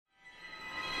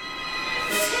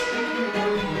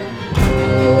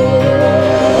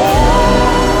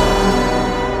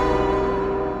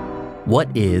What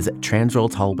is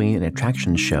Transworld's Halloween and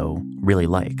Attraction Show really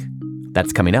like?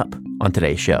 That's coming up on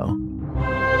today's show.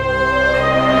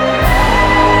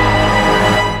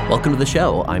 Welcome to the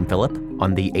show. I'm Philip.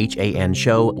 On the HAN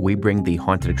show, we bring the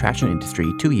haunted attraction industry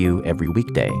to you every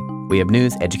weekday. We have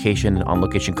news, education, and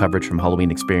on-location coverage from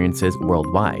Halloween experiences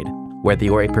worldwide. Whether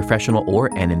you're a professional or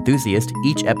an enthusiast,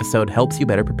 each episode helps you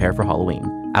better prepare for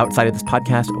Halloween. Outside of this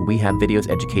podcast, we have videos,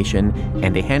 education,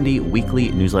 and a handy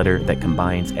weekly newsletter that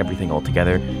combines everything all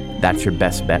together. That's your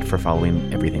best bet for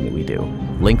following everything that we do.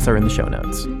 Links are in the show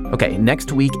notes. Okay,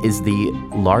 next week is the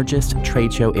largest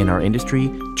trade show in our industry,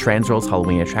 Transworld's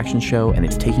Halloween Attraction Show, and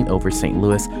it's taking over St.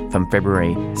 Louis from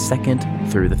February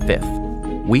 2nd through the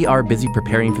 5th. We are busy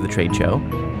preparing for the trade show.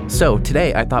 So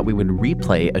today I thought we would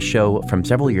replay a show from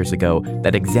several years ago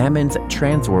that examines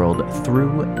Transworld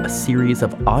through a series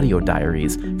of audio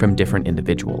diaries from different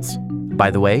individuals.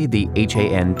 By the way, the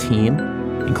HAN team,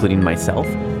 including myself,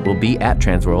 will be at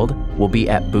Transworld. We'll be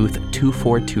at booth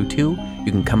 2422.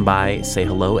 You can come by, say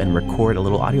hello, and record a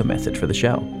little audio message for the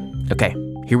show. Okay,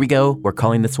 here we go. We're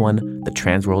calling this one the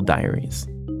Transworld Diaries.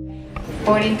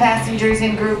 Boarding passengers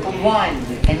in Group 1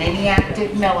 and any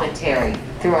active military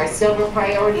through our Silver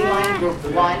Priority Line, Group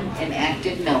 1 and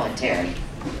active military.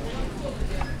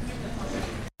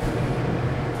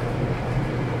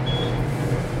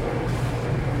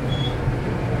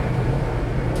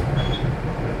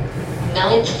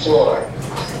 Ninth floor.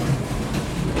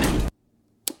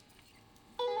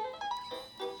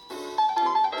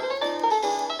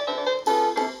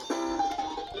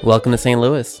 Welcome to St.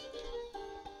 Louis.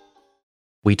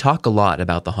 We talk a lot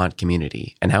about the haunt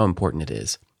community and how important it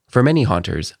is. For many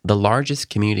haunters, the largest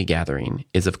community gathering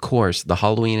is, of course, the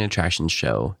Halloween Attraction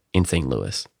Show in St.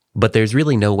 Louis. But there's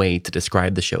really no way to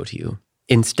describe the show to you.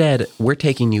 Instead, we're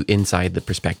taking you inside the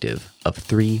perspective of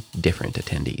 3 different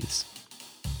attendees.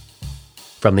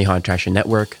 From the Haunt Attraction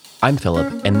Network, I'm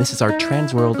Philip, and this is our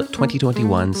Transworld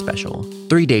 2021 special.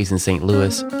 3 days in St.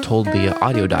 Louis, told via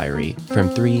audio diary from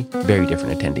 3 very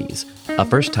different attendees. A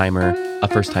first-timer, a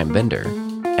first-time vendor,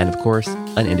 and of course,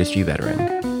 an industry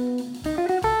veteran.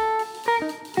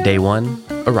 Day 1,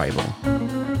 arrival.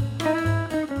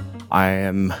 I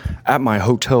am at my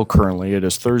hotel currently. It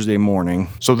is Thursday morning.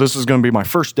 So this is going to be my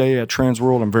first day at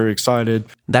Transworld. I'm very excited.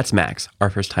 That's Max,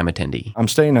 our first-time attendee. I'm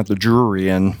staying at the Drury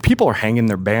Inn. People are hanging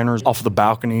their banners off of the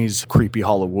balconies. Creepy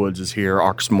Hollow Woods is here.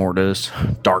 Arx Mortis,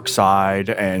 Dark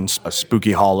Side, and a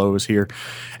Spooky Hollow is here.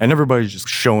 And everybody's just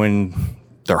showing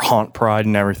their haunt pride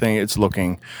and everything. It's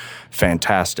looking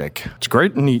fantastic. It's a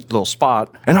great, neat little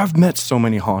spot. And I've met so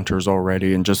many haunters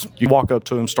already, and just you walk up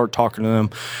to them, start talking to them,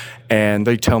 and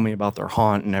they tell me about their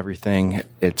haunt and everything.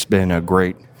 It's been a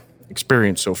great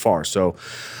experience so far. So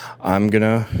I'm going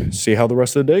to see how the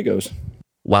rest of the day goes.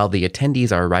 While the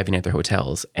attendees are arriving at their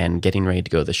hotels and getting ready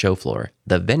to go to the show floor,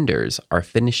 the vendors are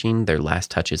finishing their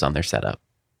last touches on their setup.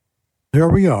 Here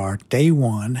we are, day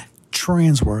 1,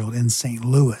 Transworld in St.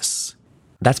 Louis.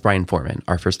 That's Brian Foreman,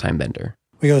 our first-time vendor.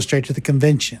 We go straight to the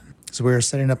convention. So we're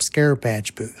setting up Scare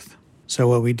Badge booth. So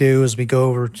what we do is we go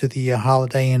over to the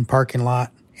Holiday Inn parking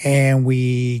lot and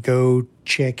we go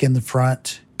check in the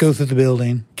front, go through the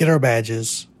building, get our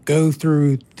badges, go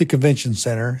through the convention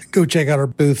center, go check out our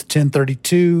booth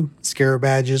 1032, Scare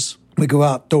Badges. We go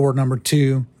out door number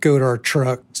 2, go to our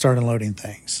truck, start unloading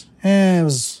things. And it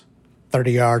was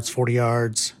 30 yards, 40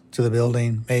 yards to the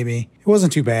building, maybe. It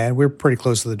wasn't too bad. We were pretty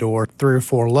close to the door. 3 or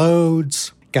 4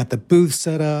 loads, got the booth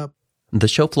set up. The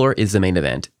show floor is the main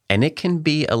event, and it can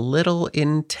be a little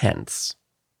intense.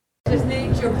 Just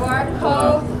need your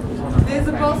barcode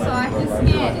visible so I can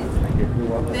scan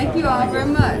it. Thank you all very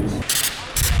much.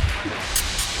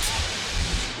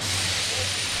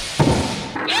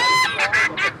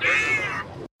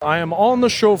 I am on the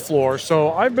show floor,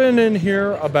 so I've been in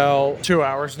here about 2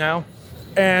 hours now.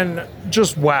 And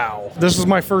just wow. This is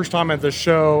my first time at the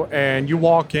show, and you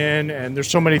walk in and there's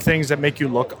so many things that make you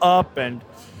look up, and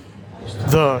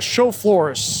the show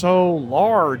floor is so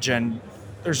large, and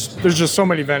there's just so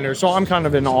many vendors. So I'm kind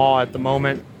of in awe at the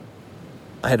moment.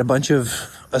 I had a bunch of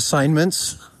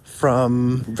assignments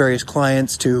from various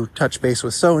clients to touch base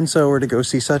with so-and-so or to go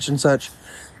see such and such,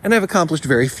 and I've accomplished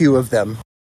very few of them.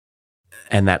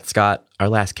 And that's Scott, our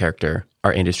last character,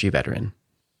 our industry veteran.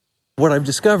 What I've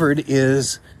discovered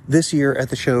is this year at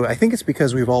the show, I think it's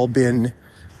because we've all been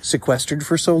sequestered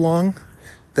for so long,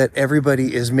 that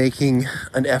everybody is making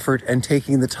an effort and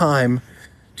taking the time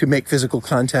to make physical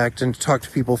contact and to talk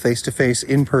to people face to face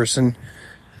in person.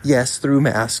 Yes, through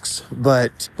masks,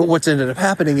 but what's ended up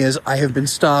happening is I have been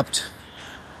stopped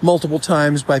multiple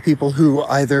times by people who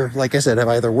either, like I said, have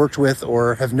either worked with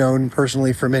or have known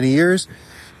personally for many years.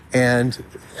 and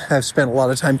have spent a lot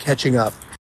of time catching up.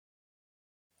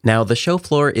 Now, the show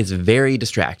floor is very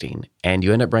distracting, and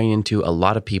you end up running into a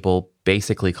lot of people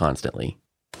basically constantly.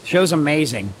 Show's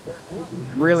amazing.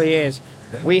 Really is.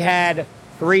 We had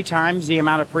 3 times the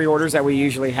amount of pre-orders that we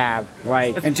usually have.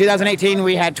 Like in 2018,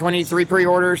 we had 23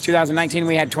 pre-orders. 2019,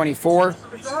 we had 24.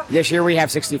 This year, we have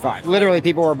 65. Literally,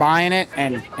 people were buying it,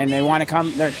 and they want to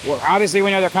come. Well, obviously, we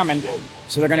know they're coming,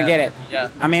 so they're going to get it. Yeah.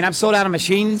 I mean, I'm sold out of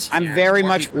machines. I'm very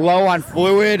much low on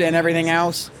fluid and everything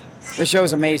else. The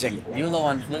show's amazing. You low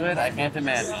on fluid? I can't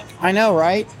imagine. I know,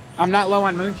 right? I'm not low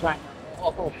on moonshine.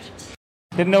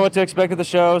 Didn't know what to expect at the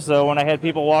show, so when I had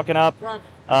people walking up,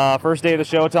 first day of the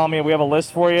show telling me we have a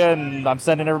list for you and I'm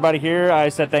sending everybody here, I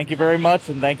said thank you very much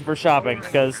and thank you for shopping,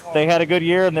 because they had a good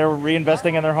year and they're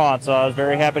reinvesting in their haunt, so I was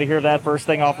very happy to hear that first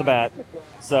thing off the bat.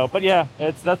 So, but yeah,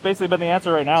 that's basically been the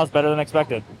answer right now. It's better than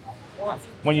expected.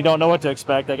 When you don't know what to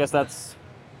expect, I guess that's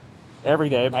every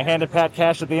day. I handed Pat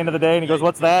cash at the end of the day and he goes,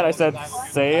 "What's that?" I said,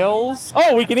 "Sales?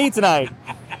 Oh, we can eat tonight."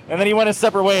 And then he went his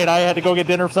separate way and I had to go get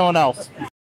dinner with someone else.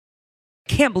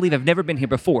 Can't believe I've never been here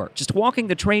before. Just walking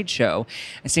the trade show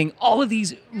and seeing all of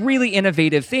these really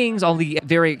innovative things, all the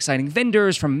very exciting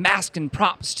vendors, from masks and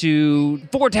props to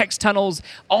vortex tunnels,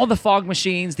 all the fog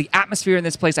machines, the atmosphere in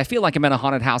this place. I feel like I'm in a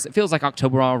haunted house. It feels like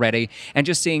October already. And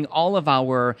just seeing all of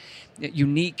our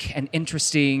unique and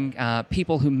interesting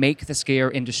people who make the scare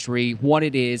industry what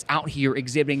it is out here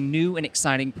exhibiting new and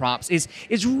exciting props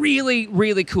is really,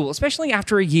 really cool, especially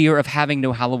after a year of having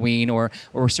no Halloween or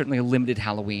certainly a limited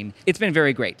Halloween. It's been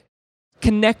very great.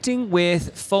 Connecting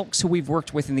with folks who we've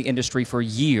worked with in the industry for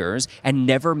years and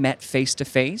never met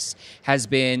face-to-face has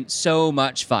been so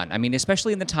much fun. I mean,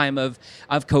 especially in the time of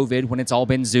COVID, when it's all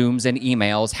been Zooms and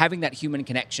emails, having that human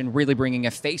connection, really bringing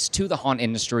a face to the haunt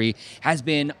industry has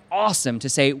been awesome to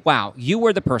say, wow, you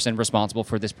are the person responsible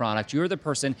for this product. You're the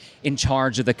person in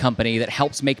charge of the company that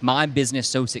helps make my business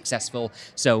so successful.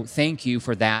 So thank you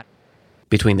for that.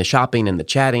 Between the shopping and the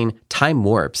chatting, time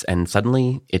warps, and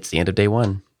suddenly it's the end of day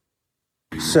one.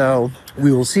 So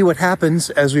we will see what happens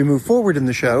as we move forward in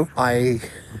the show. I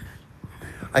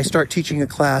start teaching a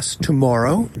class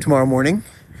tomorrow morning,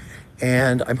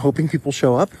 and I'm hoping people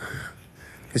show up,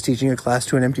 because teaching a class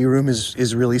to an empty room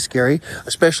is really scary,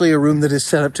 especially a room that is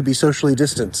set up to be socially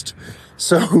distanced.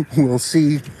 So we'll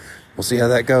see how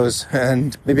that goes,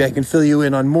 and maybe I can fill you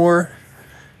in on more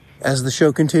as the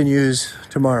show continues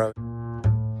tomorrow.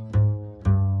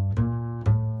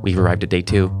 We've arrived at day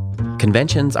 2.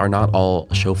 Conventions are not all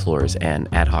show floors and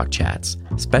ad hoc chats.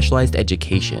 Specialized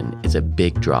education is a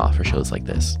big draw for shows like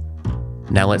this.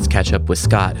 Now let's catch up with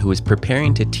Scott, who is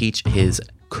preparing to teach his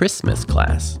Christmas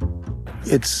class.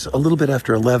 It's a little bit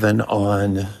after 11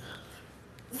 on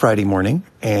Friday morning,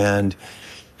 and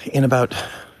in about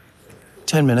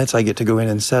 10 minutes I get to go in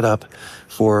and set up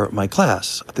for my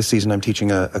class. This season I'm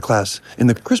teaching a class in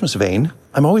the Christmas vein.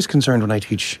 I'm always concerned when I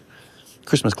teach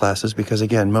Christmas classes because,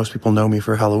 again, most people know me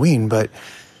for Halloween, but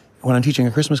when I'm teaching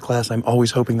a Christmas class, I'm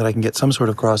always hoping that I can get some sort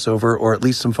of crossover, or at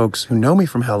least some folks who know me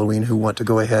from Halloween who want to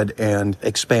go ahead and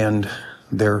expand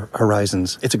their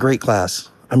horizons. It's a great class.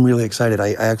 I'm really excited.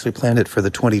 I actually planned it for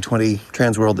the 2020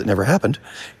 Transworld that never happened,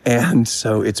 and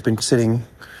so it's been sitting,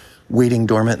 waiting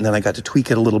dormant, and then I got to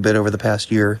tweak it a little bit over the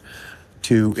past year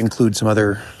to include some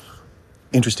other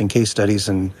interesting case studies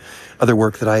and other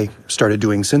work that I started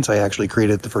doing since I actually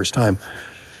created it the first time.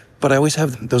 But I always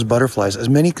have those butterflies. As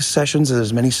many sessions,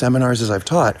 as many seminars as I've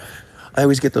taught, I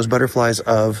always get those butterflies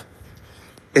of,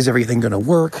 is everything going to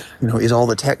work? You know, is all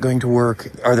the tech going to work?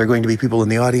 Are there going to be people in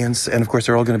the audience? And of course,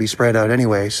 they're all going to be spread out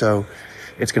anyway, so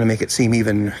it's going to make it seem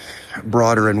even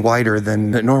broader and wider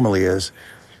than it normally is.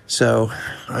 So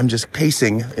I'm just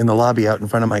pacing in the lobby out in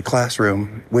front of my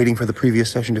classroom, waiting for the previous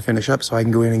session to finish up so I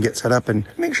can go in and get set up and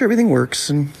make sure everything works,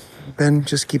 and then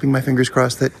just keeping my fingers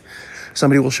crossed that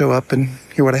somebody will show up and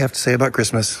hear what I have to say about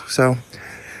Christmas. So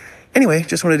anyway,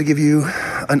 just wanted to give you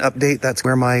an update. That's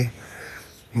where my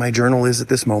journal is at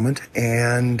this moment,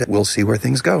 and we'll see where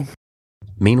things go.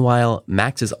 Meanwhile,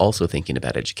 Max is also thinking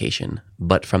about education,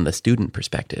 but from the student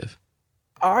perspective.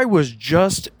 I was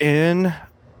just in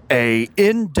a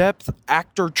in-depth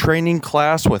actor training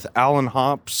class with Alan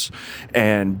Hops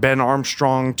and Ben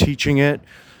Armstrong teaching it.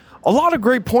 A lot of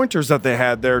great pointers that they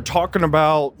had there, talking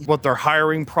about what their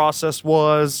hiring process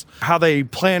was, how they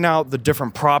plan out the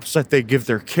different props that they give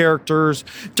their characters,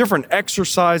 different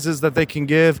exercises that they can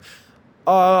give.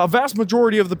 A vast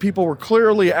majority of the people were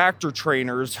clearly actor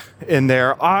trainers in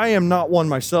there. I am not one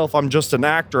myself. I'm just an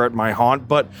actor at my haunt,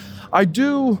 but I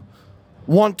do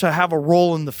want to have a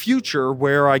role in the future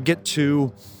where I get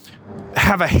to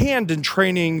have a hand in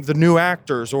training the new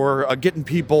actors, or getting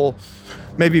people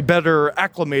maybe better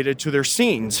acclimated to their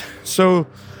scenes. So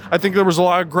I think there was a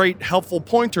lot of great helpful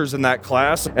pointers in that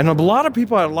class, and a lot of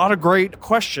people had a lot of great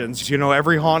questions. You know,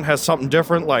 every haunt has something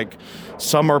different, like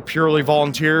some are purely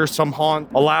volunteer, some haunt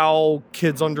allow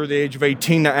kids under the age of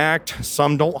 18 to act,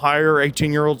 some don't hire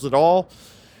 18-year-olds at all.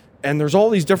 And there's all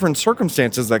these different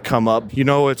circumstances that come up. You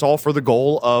know, it's all for the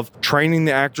goal of training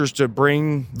the actors to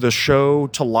bring the show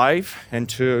to life and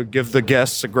to give the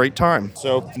guests a great time.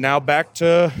 So now back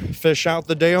to fish out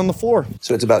the day on the floor.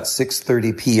 So it's about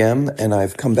 6:30 p.m. and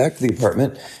I've come back to the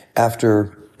apartment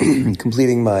after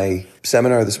completing my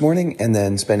seminar this morning and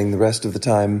then spending the rest of the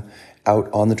time out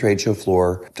on the trade show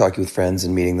floor, talking with friends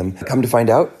and meeting them. Come to find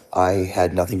out, I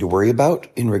had nothing to worry about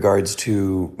in regards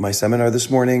to my seminar this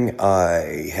morning.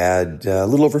 I had a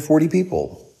little over 40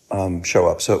 people show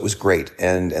up, so it was great.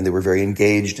 And they were very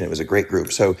engaged, and it was a great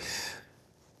group. So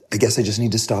I guess I just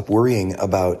need to stop worrying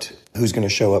about who's going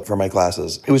to show up for my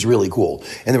classes. It was really cool.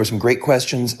 And there were some great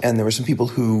questions, and there were some people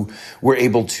who were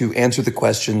able to answer the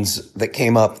questions that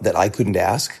came up that I couldn't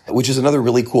ask, which is another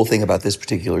really cool thing about this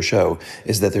particular show,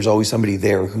 is that there's always somebody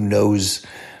there who knows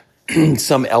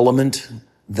some element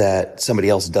that somebody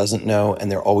else doesn't know,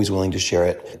 and they're always willing to share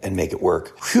it and make it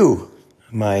work. Phew,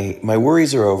 my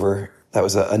worries are over. That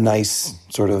was a nice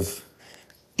sort of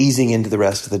easing into the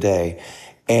rest of the day.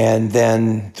 And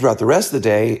then throughout the rest of the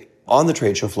day, on the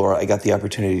trade show floor, I got the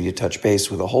opportunity to touch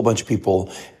base with a whole bunch of people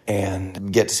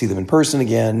and get to see them in person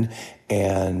again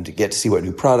and get to see what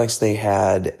new products they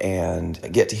had and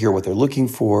get to hear what they're looking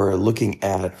for, looking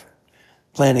at,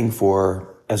 planning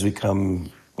for as we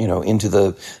come, you know, into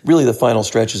the final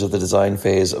stretches of the design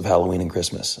phase of Halloween and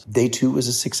Christmas. Day 2 was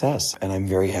a success, and I'm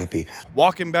very happy.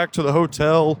 Walking back to the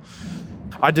hotel,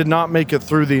 I did not make it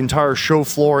through the entire show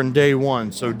floor in day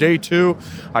 1. So day 2,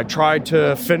 I tried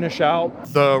to finish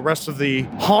out the rest of the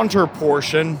haunter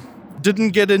portion.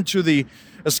 Didn't get into the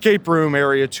escape room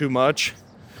area too much.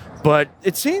 But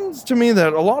it seems to me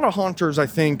that a lot of haunters, I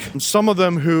think, some of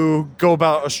them who go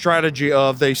about a strategy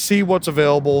of they see what's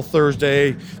available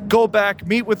Thursday, go back,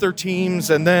 meet with their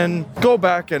teams, and then go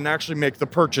back and actually make the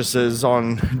purchases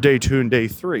on day 2 and day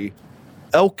 3.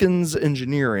 Elkins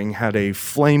Engineering had a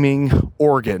flaming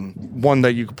organ, one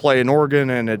that you could play an organ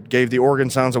and it gave the organ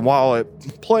sounds, and while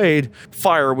it played,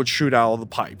 fire would shoot out of the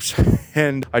pipes.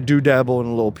 And I do dabble in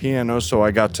a little piano, so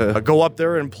I got to go up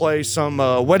there and play some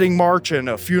wedding march and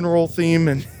a funeral theme,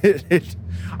 and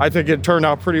I think it turned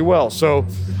out pretty well. So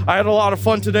I had a lot of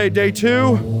fun today, day 2.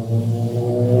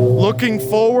 Looking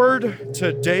forward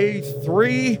to day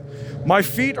 3. My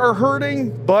feet are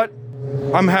hurting, but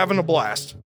I'm having a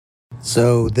blast.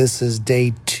 So this is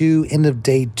day 2, end of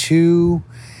day 2.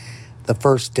 The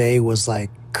first day was like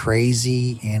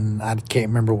crazy and I can't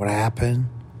remember what happened.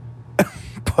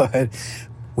 But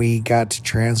we got to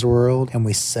Transworld and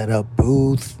we set up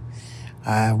booth.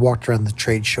 I walked around the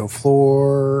trade show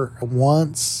floor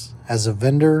once as a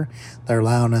vendor. They're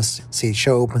allowing us, see, the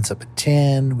show opens up at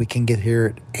 10. We can get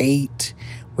here at 8.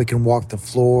 We can walk the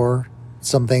floor.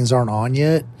 Some things aren't on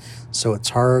yet, so it's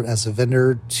hard as a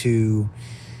vendor to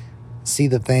see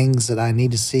the things that I need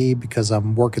to see because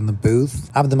I'm working the booth.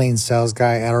 I'm the main sales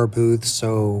guy at our booth,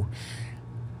 so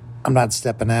I'm not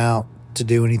stepping out to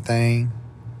do anything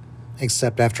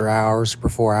except after hours,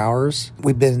 before hours.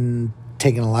 We've been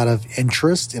taking a lot of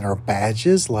interest in our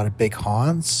badges. A lot of big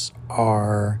haunts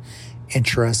are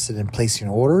interested in placing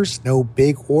orders. No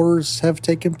big orders have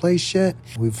taken place yet.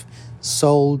 We've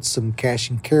sold some cash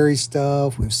and carry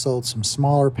stuff. We've sold some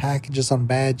smaller packages on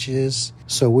badges.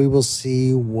 So we will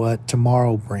see what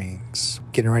tomorrow brings.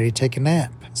 Getting ready to take a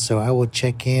nap. So I will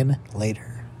check in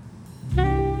later.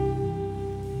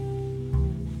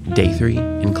 Day 3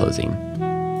 in closing.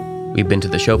 We've been to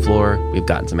the show floor, we've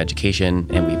gotten some education,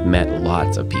 and we've met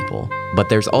lots of people. But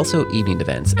there's also evening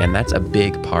events, and that's a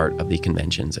big part of the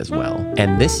conventions as well.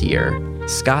 And this year,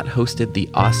 Scott hosted the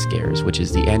Oscars, which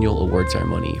is the annual award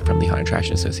ceremony from the Haunted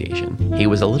Attraction Association. He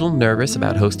was a little nervous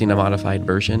about hosting a modified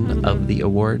version of the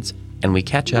awards, and we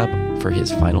catch up for his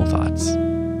final thoughts.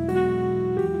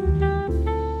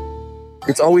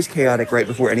 It's always chaotic right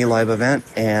before any live event,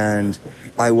 and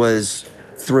I was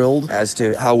thrilled as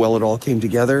to how well it all came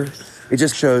together. It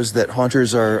just shows that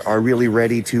haunters are really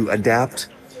ready to adapt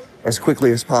as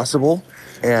quickly as possible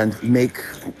and make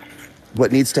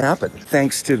what needs to happen.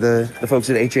 Thanks to the folks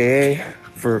at HAA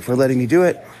for letting me do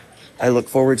it. I look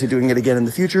forward to doing it again in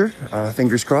the future,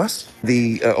 fingers crossed.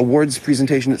 The awards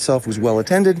presentation itself was well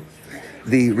attended.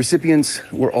 The recipients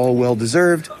were all well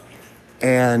deserved.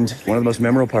 And one of the most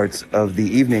memorable parts of the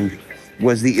evening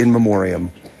was the in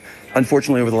memoriam.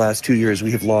 Unfortunately, over the last 2 years,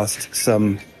 we have lost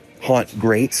some haunt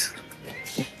greats.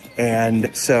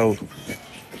 And so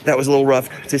That was a little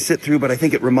rough to sit through, but I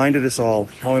think it reminded us all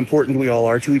how important we all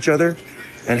are to each other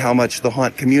and how much the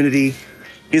haunt community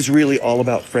is really all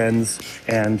about friends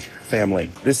and family.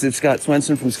 This is Scott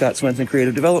Swenson from Scott Swenson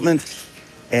Creative Development,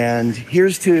 and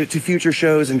here's to future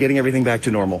shows and getting everything back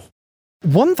to normal.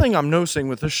 One thing I'm noticing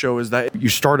with this show is that you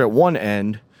start at one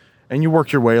end and you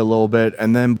work your way a little bit,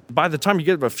 and then by the time you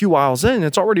get a few aisles in,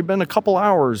 it's already been a couple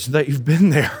hours that you've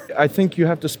been there. I think you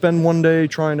have to spend one day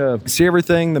trying to see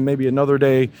everything, then maybe another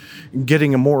day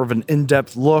getting a more of an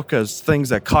in-depth look as things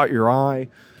that caught your eye.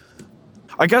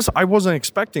 I guess I wasn't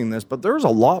expecting this, but there's a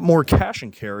lot more cash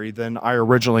and carry than I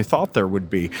originally thought there would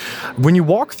be. When you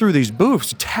walk through these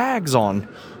booths, tags on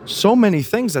so many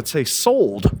things that say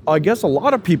sold. I guess a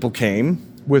lot of people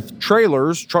came with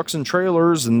trailers, trucks and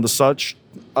trailers and the such,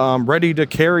 ready to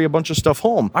carry a bunch of stuff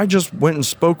home. I just went and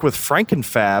spoke with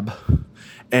Frankenfab,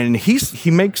 and he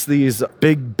makes these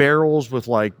big barrels with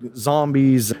like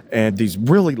zombies and these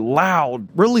really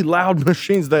loud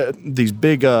machines, that these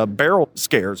big barrel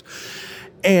scares.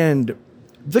 And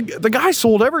the guy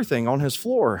sold everything on his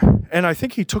floor, and I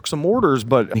think he took some orders,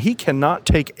 but he cannot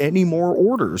take any more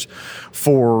orders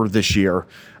for this year.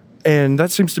 And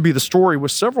that seems to be the story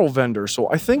with several vendors.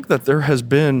 So I think that there has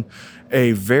been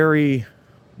a very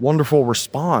wonderful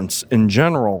response in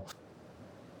general.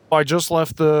 I just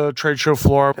left the trade show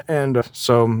floor, and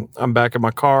so I'm back in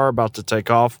my car about to take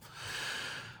off.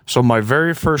 So my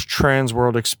very first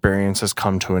Transworld experience has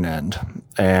come to an end.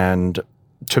 And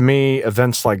to me,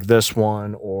 events like this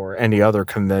one or any other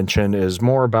convention is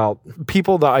more about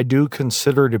people that I do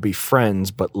consider to be friends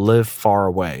but live far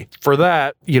away. For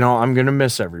that, I'm going to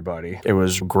miss everybody. It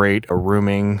was great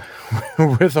rooming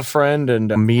with a friend and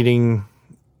meeting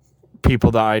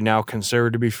people that I now consider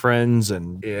to be friends.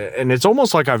 And it's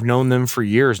almost like I've known them for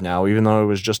years now, even though it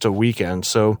was just a weekend.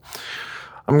 So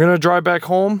I'm going to drive back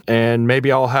home, and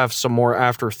maybe I'll have some more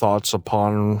afterthoughts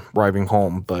upon arriving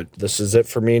home. But this is it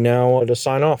for me now to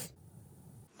sign off.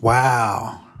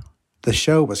 Wow. The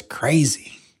show was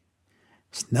crazy.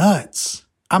 It's nuts.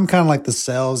 I'm kind of like the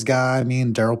sales guy. Me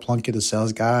and Daryl Plunkett, the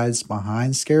sales guys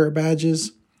behind Scarab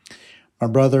Badges. My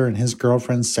brother and his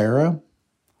girlfriend, Sarah,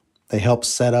 they helped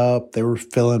set up. They were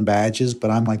filling badges,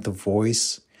 but I'm like the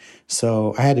voice.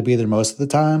 So I had to be there most of the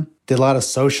time. Did a lot of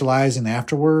socializing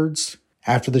afterwards.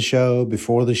 After the show,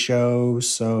 before the show.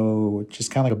 So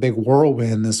just kind of like a big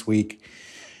whirlwind this week.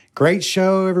 Great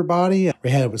show, everybody.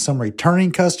 We had some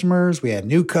returning customers. We had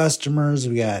new customers.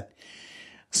 We got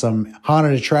some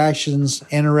haunted attractions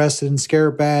interested in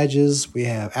Scarab Badges. We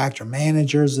have actor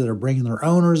managers that are bringing their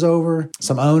owners over.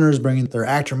 Some owners bringing their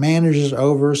actor managers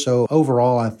over. So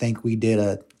overall, I think we did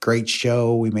a great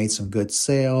show. We made some good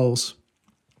sales.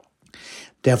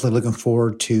 Definitely looking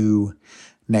forward to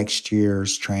next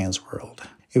year's Transworld.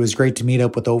 It was great to meet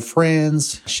up with old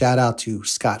friends. Shout out to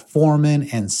Scott Foreman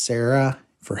and Sarah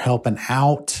for helping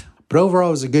out. But overall,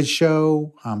 it was a good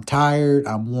show. I'm tired.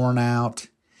 I'm worn out.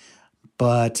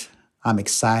 But I'm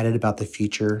excited about the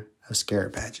future of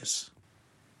Scarab Badges.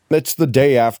 It's the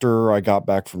day after I got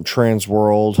back from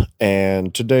Transworld,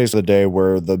 and today's the day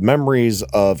where the memories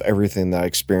of everything that I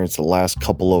experienced the last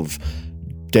couple of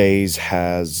days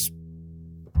has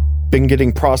been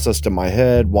getting processed in my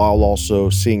head, while also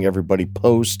seeing everybody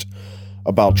post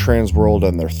about Transworld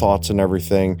and their thoughts and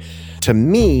everything. To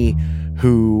me,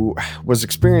 who was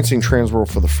experiencing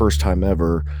Transworld for the first time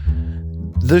ever,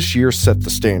 this year set the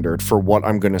standard for what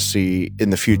I'm going to see in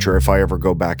the future if I ever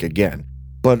go back again.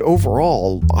 But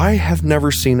overall, I have never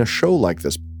seen a show like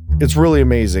this. It's really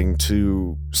amazing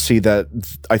to see that.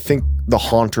 I think the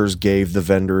haunters gave the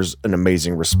vendors an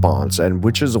amazing response, and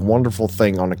which is a wonderful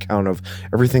thing on account of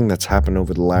everything that's happened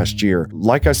over the last year.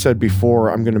 Like I said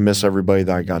before, I'm going to miss everybody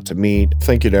that I got to meet.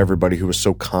 Thank you to everybody who was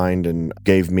so kind and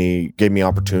gave me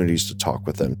opportunities to talk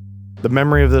with them. The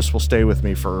memory of this will stay with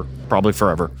me for probably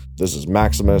forever. This is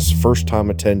Maximus, first-time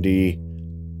attendee,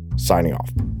 signing off.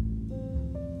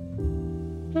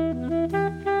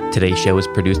 Today's show is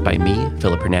produced by me,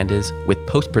 Philip Hernandez, with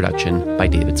post-production by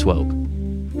David Swope.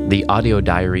 The audio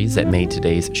diaries that made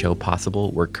today's show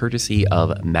possible were courtesy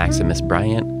of Maximus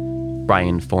Bryant,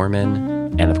 Brian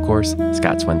Foreman, and of course,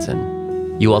 Scott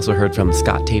Swenson. You also heard from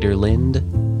Scott Tater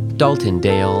Lind, Dalton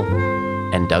Dale,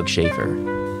 and Doug Schaefer.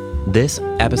 This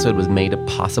episode was made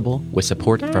possible with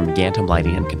support from Gantom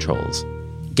Lighting and Controls.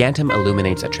 Gantom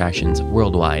illuminates attractions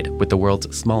worldwide with the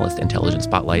world's smallest intelligent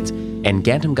spotlights, and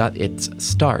Gantom got its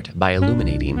start by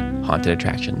illuminating haunted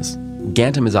attractions.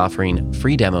 Gantom is offering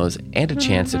free demos and a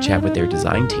chance to chat with their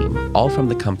design team, all from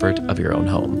the comfort of your own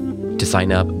home. To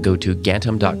sign up, go to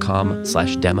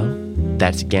gantom.com/demo.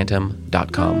 That's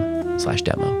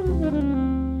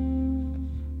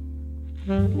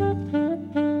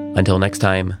gantom.com/demo. Until next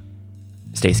time,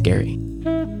 stay scary.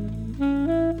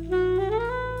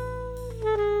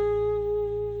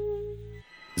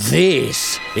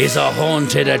 This is a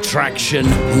Haunted Attraction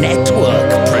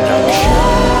Network production.